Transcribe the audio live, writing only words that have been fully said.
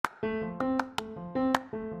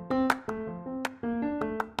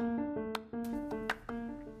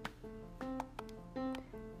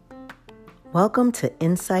Welcome to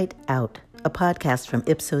Insight Out, a podcast from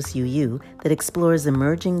Ipsos UU that explores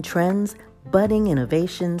emerging trends, budding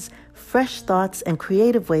innovations, fresh thoughts, and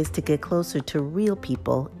creative ways to get closer to real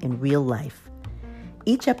people in real life.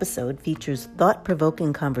 Each episode features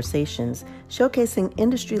thought-provoking conversations showcasing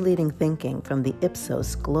industry-leading thinking from the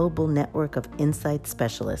Ipsos Global Network of Insight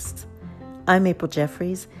Specialists. I'm April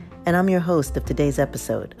Jeffries, and I'm your host of today's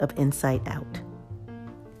episode of Insight Out.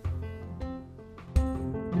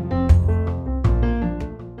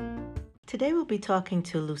 Today we'll be talking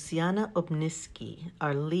to Luciana Obniski,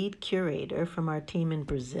 our lead curator from our team in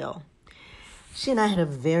Brazil. She and I had a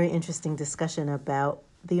very interesting discussion about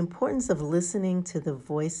the importance of listening to the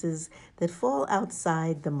voices that fall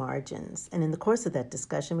outside the margins. And in the course of that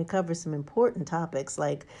discussion, we cover some important topics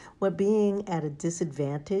like what being at a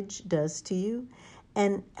disadvantage does to you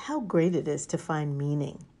and how great it is to find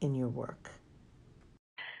meaning in your work.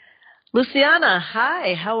 Luciana,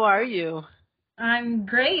 hi, how are you? I'm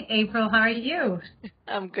great, April. How are you?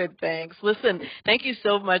 I'm good, thanks. Listen, thank you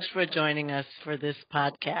so much for joining us for this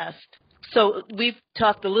podcast. So we've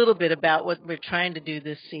talked a little bit about what we're trying to do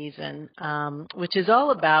this season, which is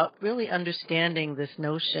all about really understanding this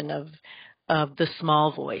notion of the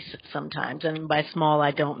small voice sometimes. And by small,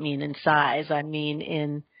 I don't mean in size. I mean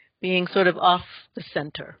in being sort of off the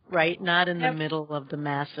center, right? Not in the middle of the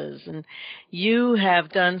masses. And you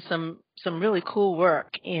have done some really cool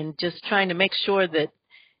work in just trying to make sure that,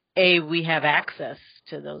 A, we have access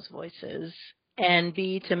to those voices, and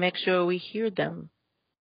B, to make sure we hear them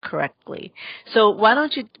correctly. So why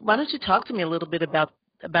don't you talk to me a little bit about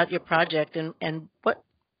your project and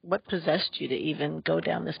what possessed you to even go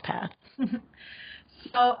down this path?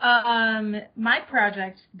 So my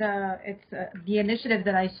project, the initiative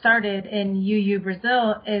that I started in UU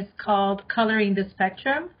Brazil is called Coloring the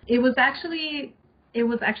Spectrum. It was actually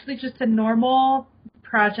just a normal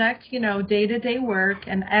project, day-to-day work.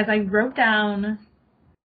 And as I wrote down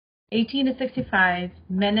 18 to 65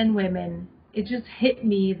 men and women, it just hit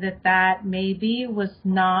me that maybe was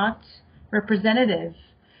not representative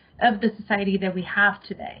of the society that we have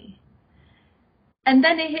today. And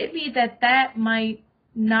then it hit me that might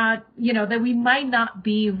not, that we might not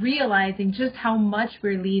be realizing just how much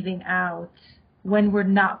we're leaving out when we're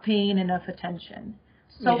not paying enough attention.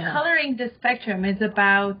 So Coloring the Spectrum is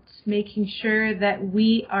about making sure that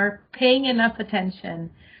we are paying enough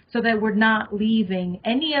attention so that we're not leaving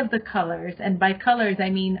any of the colors. And by colors, I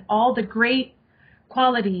mean all the great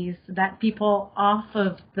qualities that people off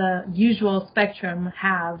of the usual spectrum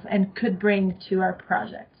have and could bring to our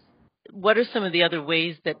projects. What are some of the other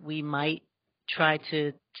ways that we might try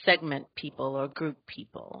to segment people or group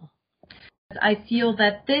people? I feel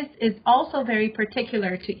that this is also very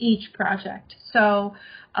particular to each project. So,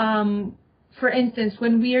 for instance,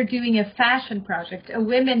 when we are doing a fashion project, a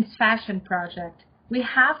women's fashion project, we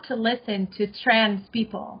have to listen to trans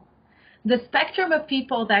people. The spectrum of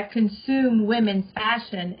people that consume women's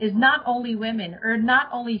fashion is not only women or not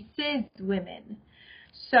only cis women.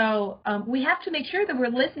 So we have to make sure that we're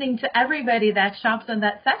listening to everybody that shops in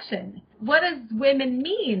that section. What does women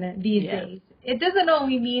mean these days? It doesn't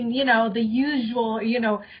only mean, the usual,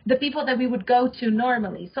 the people that we would go to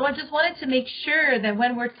normally. So I just wanted to make sure that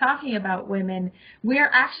when we're talking about women,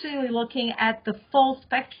 we're actually looking at the full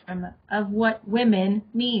spectrum of what women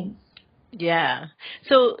means. Yeah.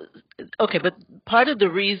 So, okay, but part of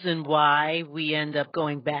the reason why we end up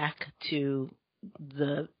going back to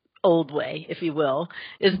the old way, if you will,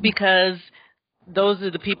 is because those are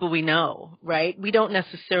the people we know, right? We don't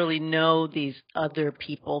necessarily know these other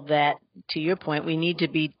people that, to your point, we need to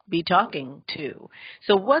be talking to.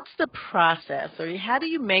 So what's the process, or how do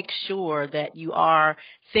you make sure that you are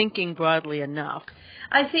thinking broadly enough?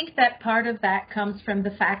 I think that part of that comes from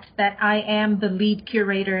the fact that I am the lead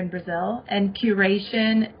curator in Brazil, and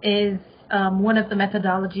curation is one of the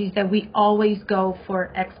methodologies that we always go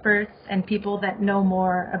for experts and people that know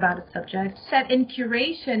more about a subject. That in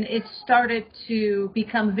curation, it started to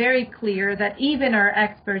become very clear that even our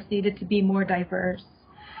experts needed to be more diverse.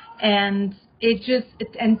 And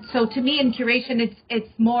so to me in curation,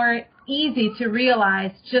 it's more easy to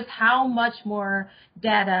realize just how much more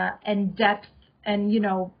data and depth and,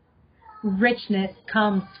 richness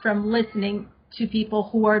comes from listening to people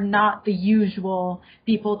who are not the usual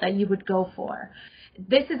people that you would go for.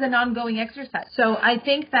 This is an ongoing exercise. So I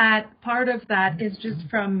think that part of that is just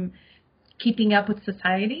from keeping up with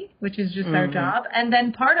society, which is just our job. And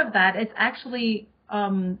then part of that is actually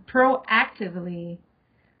proactively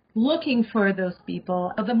looking for those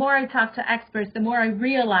people. The more I talk to experts, the more I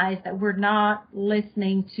realize that we're not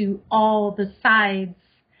listening to all the sides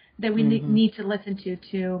that we need to listen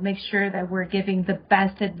to make sure that we're giving the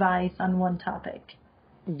best advice on one topic.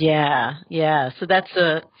 Yeah, yeah. So that's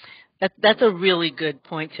a really good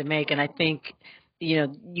point to make, and I think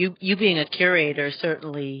you being a curator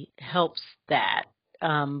certainly helps that.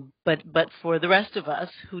 But for the rest of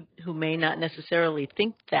us who may not necessarily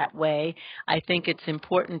think that way, I think it's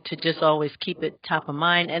important to just always keep it top of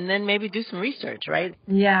mind, and then maybe do some research, right?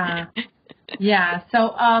 Yeah. Yeah.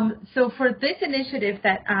 So for this initiative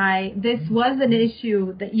this was an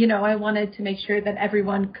issue that, I wanted to make sure that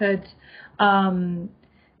everyone could, kind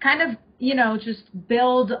of, just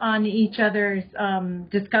build on each other's,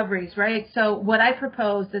 discoveries, right? So what I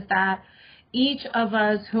proposed is that each of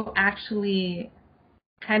us who actually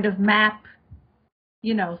kind of map,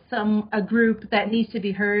 a group that needs to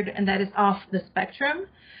be heard and that is off the spectrum,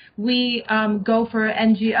 we go for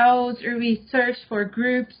NGOs or we search for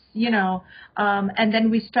groups, and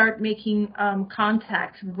then we start making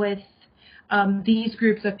contact with these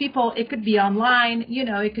groups of people. It could be online,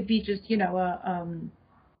 it could be just,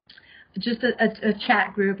 just a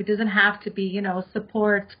chat group. It doesn't have to be, a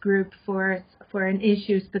support group for an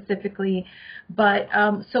issue specifically. But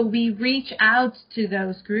so we reach out to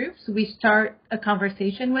those groups. We start a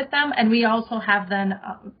conversation with them, and we also have then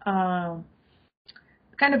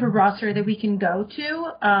kind of a roster that we can go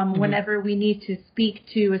to whenever we need to speak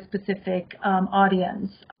to a specific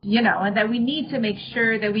audience, and that we need to make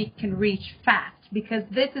sure that we can reach fast, because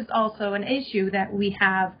this is also an issue that we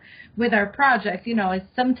have with our project, is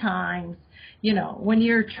sometimes, when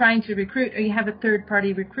you're trying to recruit or you have a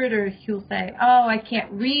third-party recruiter, he'll say, oh, I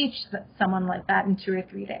can't reach someone like that in 2 or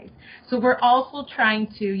 3 days. So we're also trying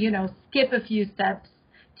to, skip a few steps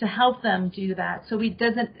to help them do that, so it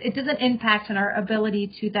doesn't impact on our ability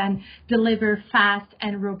to then deliver fast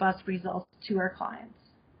and robust results to our clients.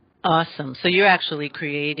 Awesome. So you're actually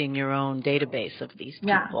creating your own database of these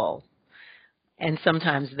people. Yeah. And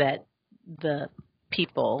sometimes that the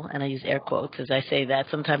people, and I use air quotes as I say that,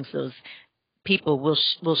 sometimes those people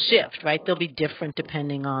will shift, right? They'll be different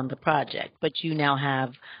depending on the project, but you now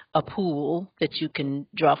have a pool that you can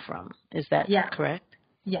draw from. Is that correct?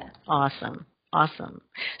 Yeah. Awesome. Awesome.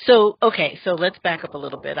 So, okay, so let's back up a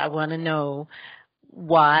little bit. I want to know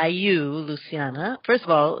why you, Luciana, first of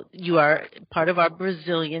all, you are part of our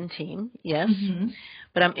Brazilian team, yes? Mm-hmm.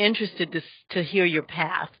 But I'm interested to hear your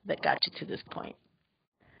path that got you to this point.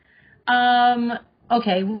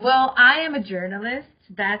 Okay, well, I am a journalist.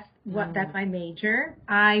 That's my major.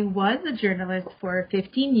 I was a journalist for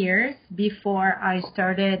 15 years before I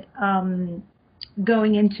started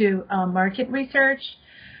going into market research.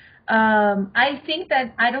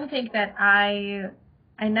 I don't think that I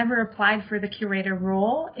never applied for the curator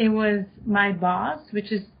role. It was my boss,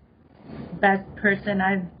 which is the best person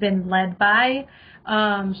I've been led by.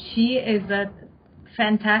 She is a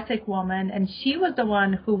fantastic woman, and she was the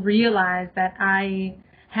one who realized that I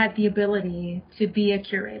had the ability to be a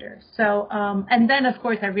curator. So, and then of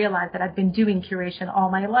course I realized that I've been doing curation all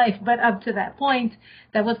my life, but up to that point,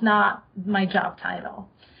 that was not my job title.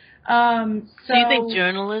 So you think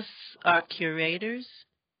journalists are curators?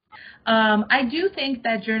 I do think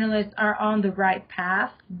that journalists are on the right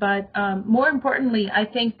path, but more importantly, I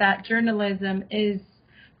think that journalism is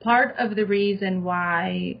part of the reason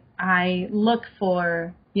why I look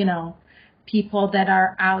for, people that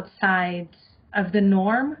are outside of the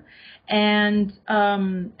norm. And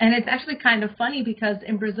it's actually kind of funny because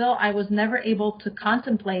in Brazil, I was never able to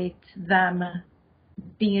contemplate them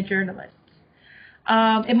being a journalist.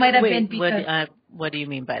 It might have been because... What do you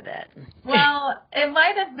mean by that? Well, it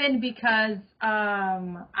might have been because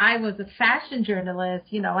I was a fashion journalist.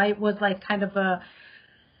 I was like kind of a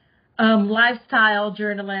lifestyle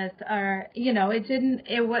journalist, or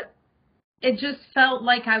it just felt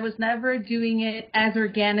like I was never doing it as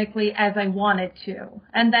organically as I wanted to.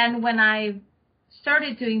 And then when I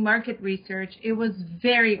started doing market research, it was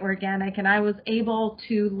very organic, and I was able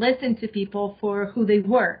to listen to people for who they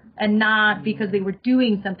were, and not because they were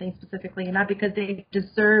doing something specifically, and not because they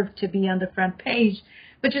deserved to be on the front page,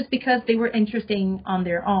 but just because they were interesting on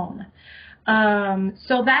their own.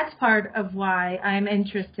 So that's part of why I'm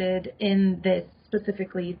interested in this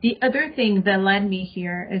specifically. The other thing that led me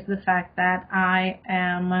here is the fact that I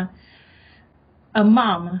am a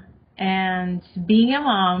mom, and being a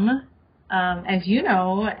mom, as you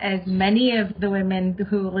know, as many of the women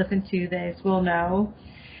who listen to this will know,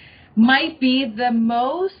 might be the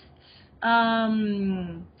most,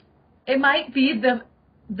 it might be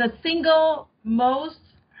the single most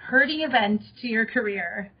hurting event to your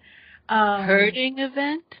career. Hurting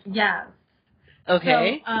event? Yes.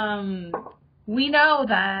 Okay. So we know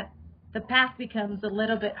that the path becomes a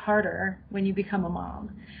little bit harder when you become a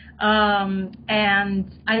mom.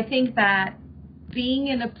 And I think that being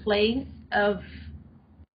in a place of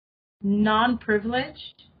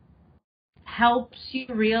non-privilege helps you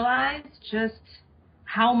realize just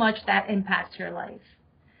how much that impacts your life.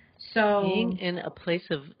 So being in a place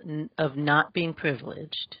of not being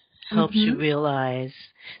privileged helps you realize.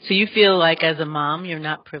 So you feel like as a mom you're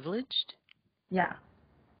not privileged? Yeah.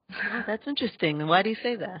 Oh, that's interesting. And why do you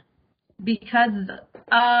say that? Because,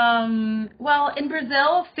 well, in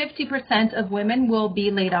Brazil, 50% of women will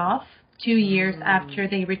be laid off 2 years after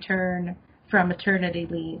they return from maternity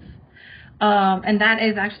leave. And that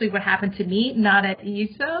is actually what happened to me, not at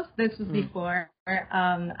Ipsos. This was before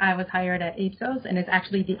I was hired at Ipsos, and it's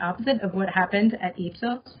actually the opposite of what happened at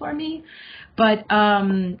Ipsos for me. But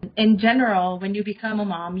in general, when you become a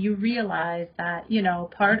mom, you realize that,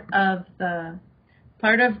 part of the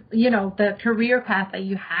career path that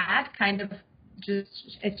you had kind of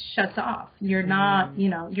just, it shuts off. You're not,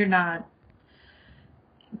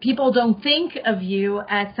 people don't think of you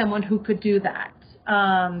as someone who could do that.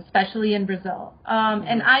 Especially in Brazil.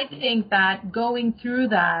 And I think that going through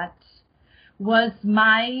that was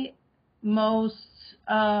my most,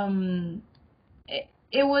 it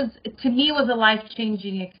was, to me, was a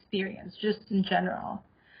life-changing experience, just in general.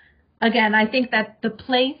 Again, I think that the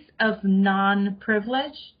place of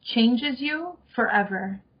non-privilege changes you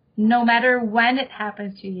forever, no matter when it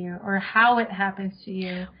happens to you or how it happens to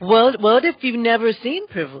you. Well, what if you've never seen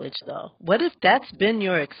privilege, though? What if that's been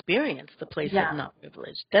your experience, the place of not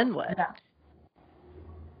privilege? Then what? Yeah.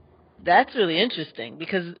 That's really interesting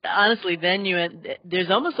because, honestly, then there's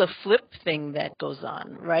almost a flip thing that goes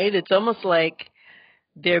on, right? It's almost like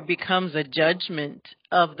there becomes a judgment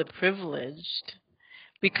of the privileged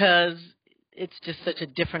because it's just such a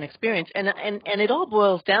different experience. And it all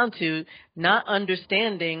boils down to not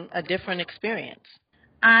understanding a different experience.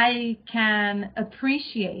 I can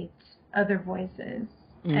appreciate other voices.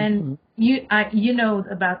 And you know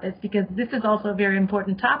about this because this is also a very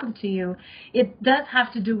important topic to you. It does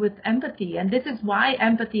have to do with empathy. And this is why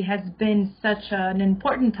empathy has been such an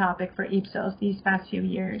important topic for Ipsos these past few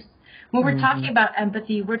years. When we're talking about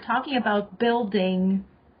empathy, we're talking about building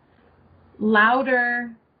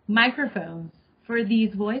louder microphones for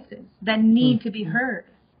these voices that need to be heard.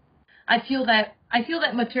 I feel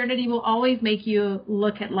that maternity will always make you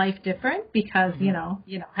look at life different because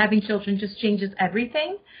having children just changes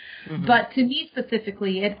everything. But to me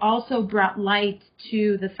specifically, it also brought light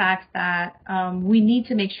to the fact that we need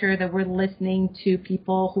to make sure that we're listening to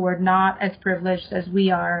people who are not as privileged as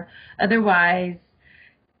we are. Otherwise,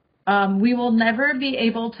 we will never be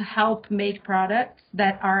able to help make products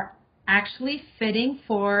that are actually fitting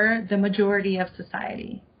for the majority of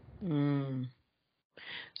society.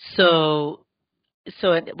 So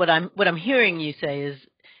what I'm hearing you say is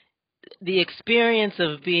the experience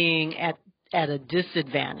of being at a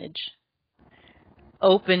disadvantage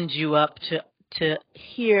opened you up to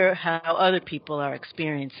hear how other people are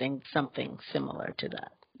experiencing something similar to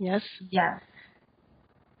that. Yes? Yeah.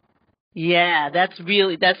 Yeah, that's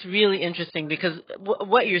really interesting because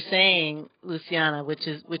what you're saying, Luciana, which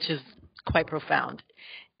is quite profound,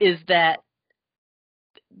 is that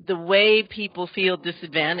the way people feel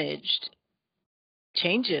disadvantaged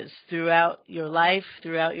changes throughout your life,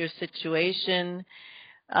 throughout your situation.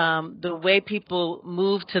 The way people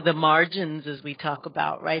move to the margins, as we talk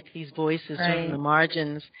about, right? These voices from the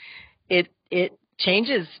margins, it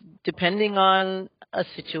changes depending on a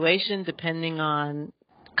situation, depending on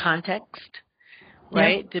context,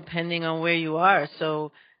 right? Depending on where you are.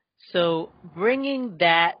 So bringing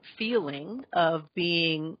that feeling of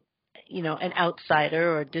being, an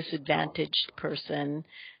outsider or a disadvantaged person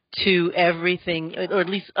to everything, or at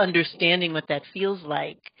least understanding what that feels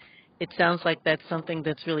like, it sounds like that's something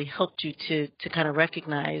that's really helped you to kind of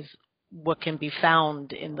recognize what can be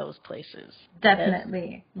found in those places.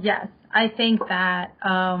 Definitely. Yes. I think that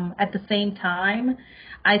at the same time,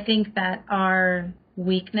 I think that our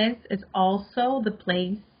weakness is also the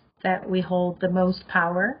place that we hold the most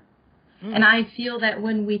power. And I feel that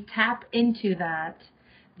when we tap into that,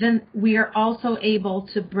 then we are also able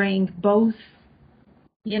to bring both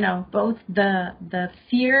the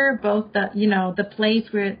fear, both the place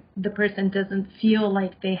where the person doesn't feel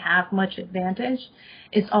like they have much advantage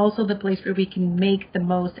is also the place where we can make the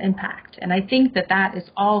most impact. And I think that is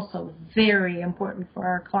also very important for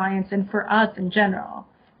our clients and for us in general,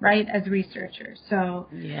 right, as researchers. So,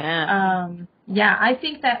 I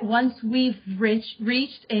think that once we've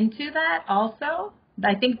reached into that also,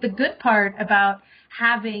 I think the good part about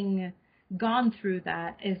having gone through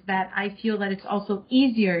that is that I feel that it's also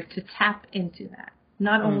easier to tap into that,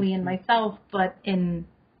 not only in myself, but in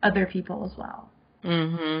other people as well.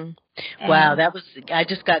 Mhm. Wow, I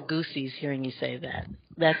just got goosies hearing you say that.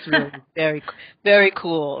 That's really very, very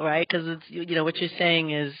cool, right? Because it's, what you're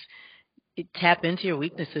saying is tap into your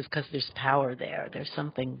weaknesses because there's power there. There's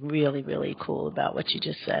something really, really cool about what you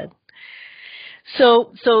just said.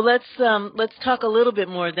 So let's talk a little bit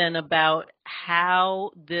more then about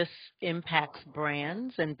how this impacts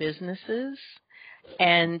brands and businesses.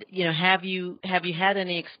 And have you had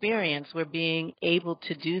any experience where being able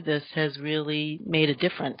to do this has really made a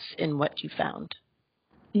difference in what you found?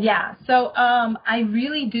 Yeah, so I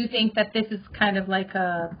really do think that this is kind of like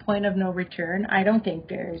a point of no return. I don't think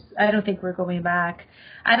we're going back.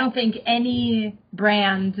 I don't think any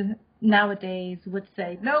brand nowadays would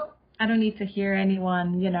say, nope, I don't need to hear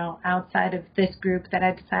anyone, outside of this group that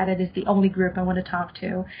I decided is the only group I want to talk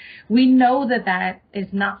to. We know that that is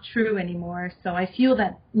not true anymore. So I feel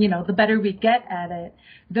that, the better we get at it,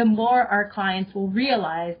 the more our clients will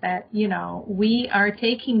realize that, we are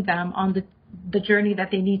taking them on the journey that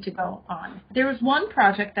they need to go on. There was one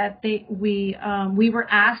project that we were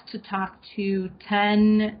asked to talk to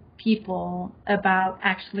 10 people about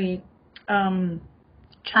actually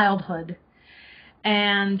childhood.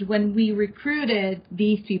 And when we recruited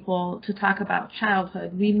these people to talk about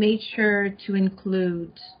childhood, we made sure to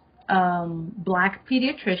include Black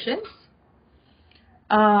pediatricians,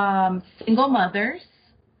 single mothers,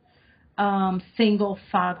 single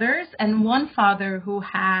fathers, and one father who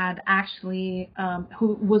had actually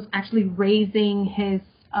who was actually raising his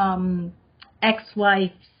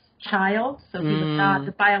ex-wife's child. So he was not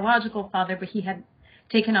the biological father, but he had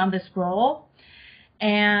taken on this role.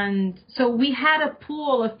 And so we had a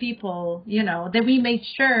pool of people, that we made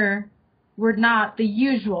sure were not the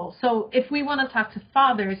usual. So if we want to talk to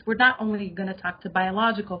fathers, we're not only going to talk to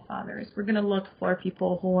biological fathers. We're going to look for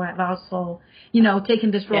people who have also, taken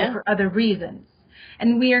this role for other reasons.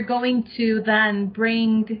 And we are going to then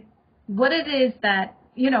bring what it is that,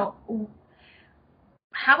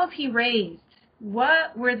 how was he raised?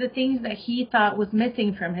 What were the things that he thought was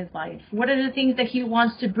missing from his life? What are the things that he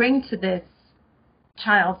wants to bring to this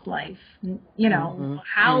child's life?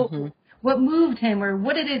 What moved him, or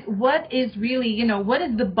what is really, what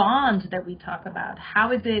is the bond that we talk about?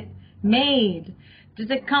 How is it made? Does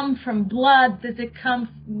it come from blood? Does it come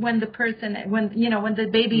when the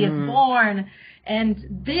baby is born?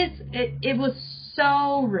 And it was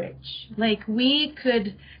so rich. Like, we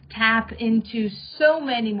could tap into so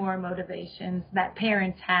many more motivations that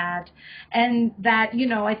parents had, and that,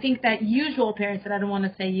 I think that usual parents, and I don't want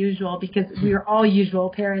to say usual because we are all usual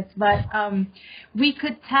parents, but we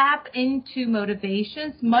could tap into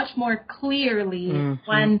motivations much more clearly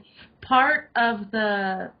when part of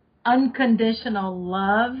the unconditional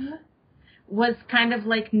love was kind of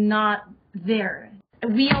like not there.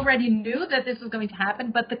 We already knew that this was going to happen,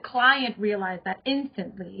 but the client realized that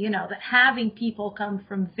instantly, that having people come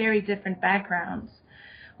from very different backgrounds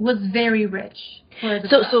was very rich for the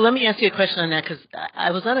So let me ask you a question on that, because I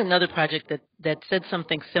was on another project that said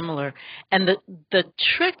something similar, and the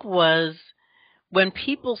trick was when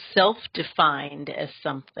people self-defined as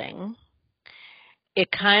something,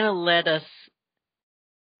 it kind of led us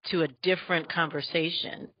to a different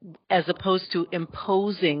conversation as opposed to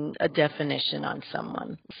imposing a definition on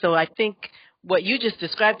someone. So I think what you just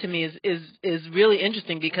described to me is really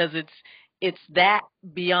interesting, because it's that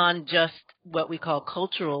beyond just what we call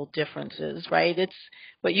cultural differences, right? It's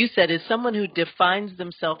what you said is someone who defines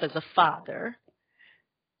themselves as a father,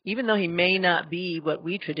 even though he may not be what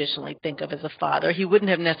we traditionally think of as a father. He wouldn't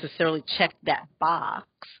have necessarily checked that box,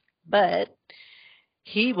 but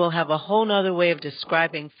he will have a whole nother way of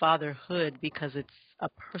describing fatherhood because it's a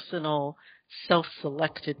personal,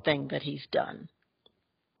 self-selected thing that he's done.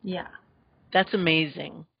 Yeah. That's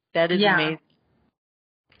amazing. That is amazing.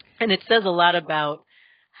 And it says a lot about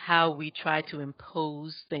how we try to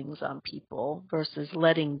impose things on people versus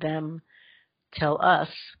letting them tell us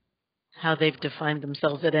how they've defined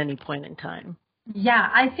themselves at any point in time. Yeah,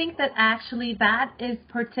 I think that actually that is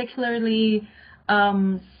particularly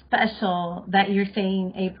special that you're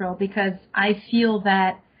saying, April, because I feel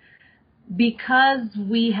that because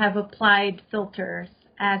we have applied filters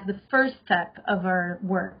as the first step of our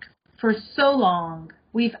work for so long,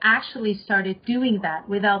 we've actually started doing that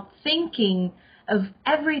without thinking of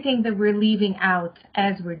everything that we're leaving out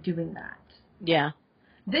as we're doing that. Yeah.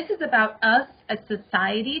 This is about us as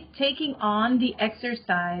society taking on the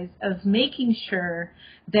exercise of making sure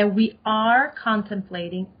that we are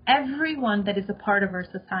contemplating everyone that is a part of our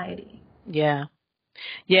society. Yeah.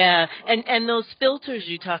 Yeah, and those filters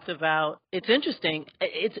you talked about, it's interesting.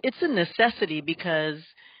 It's a necessity because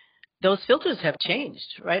those filters have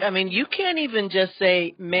changed, right? I mean, you can't even just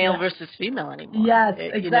say male Yeah. versus female anymore. Yes, You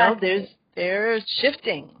know, exactly. they're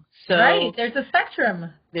shifting. So Right. There's a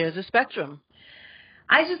spectrum. there's a spectrum.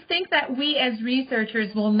 I just think that we as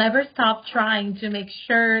researchers will never stop trying to make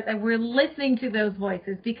sure that we're listening to those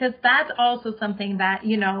voices, because that's also something that,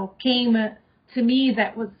 came to me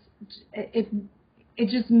that was, it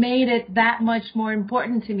just made it that much more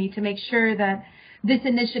important to me to make sure that this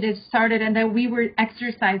initiative started and that we were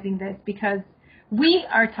exercising this, because we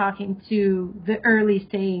are talking to the early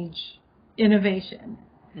stage innovation.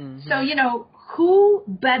 Mm-hmm. So, who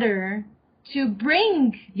better to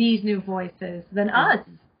bring these new voices than us?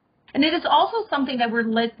 And it is also something that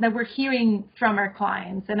we're hearing from our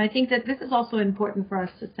clients, and I think that this is also important for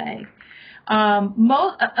us to say.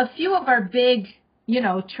 A few of our big,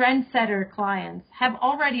 trendsetter clients have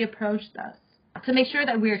already approached us to make sure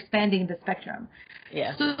that we're expanding the spectrum.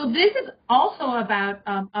 Yeah. So this is also about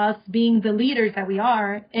us being the leaders that we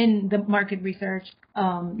are in the market research,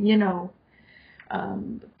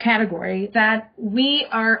 category, that we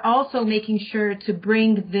are also making sure to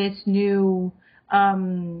bring this new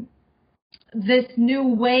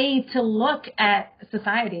way to look at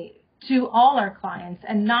society to all our clients,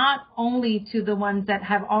 and not only to the ones that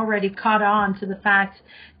have already caught on to the fact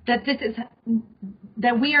that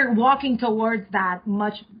that we are walking towards that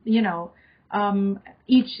much,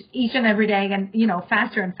 each and every day, and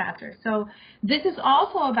faster and faster. So this is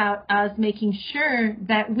also about us making sure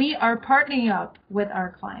that we are partnering up with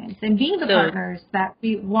our clients and being the partners that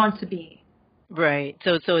we want to be. Right.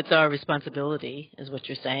 So it's our responsibility, is what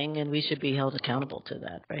you're saying, and we should be held accountable to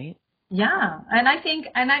that, right? Yeah, and I think,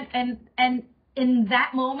 and in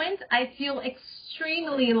that moment, I feel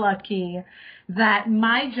extremely lucky that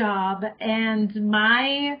my job and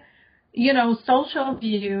my, social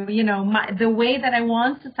view, the way that I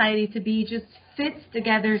want society to be just fits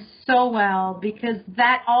together so well, because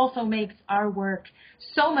that also makes our work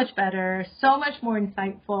so much better, so much more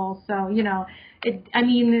insightful. So,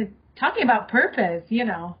 talking about purpose,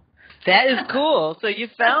 That is cool. So you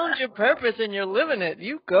found your purpose and you're living it.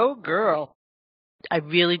 You go, girl. I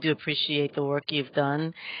really do appreciate the work you've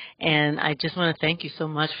done, and I just want to thank you so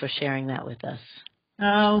much for sharing that with us.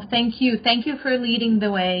 Oh, thank you. Thank you for leading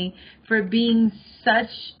the way, for being such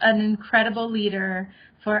an incredible leader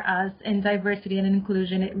for us in diversity and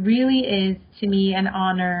inclusion. It really is, to me, an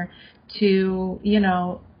honor to,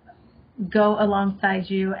 go alongside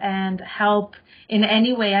you and help in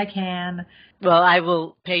any way I can. Well, I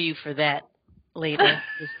will pay you for that later.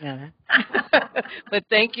 But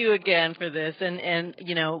thank you again for this. And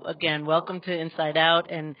again, welcome to Inside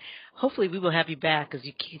Out. And hopefully we will have you back as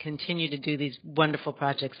you can continue to do these wonderful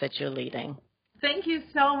projects that you're leading. Thank you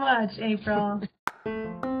so much, April.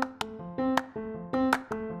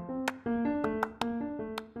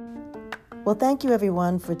 Well, thank you,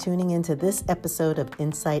 everyone, for tuning into this episode of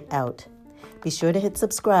Insight Out. Be sure to hit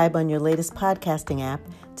subscribe on your latest podcasting app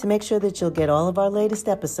to make sure that you'll get all of our latest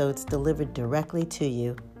episodes delivered directly to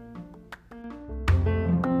you.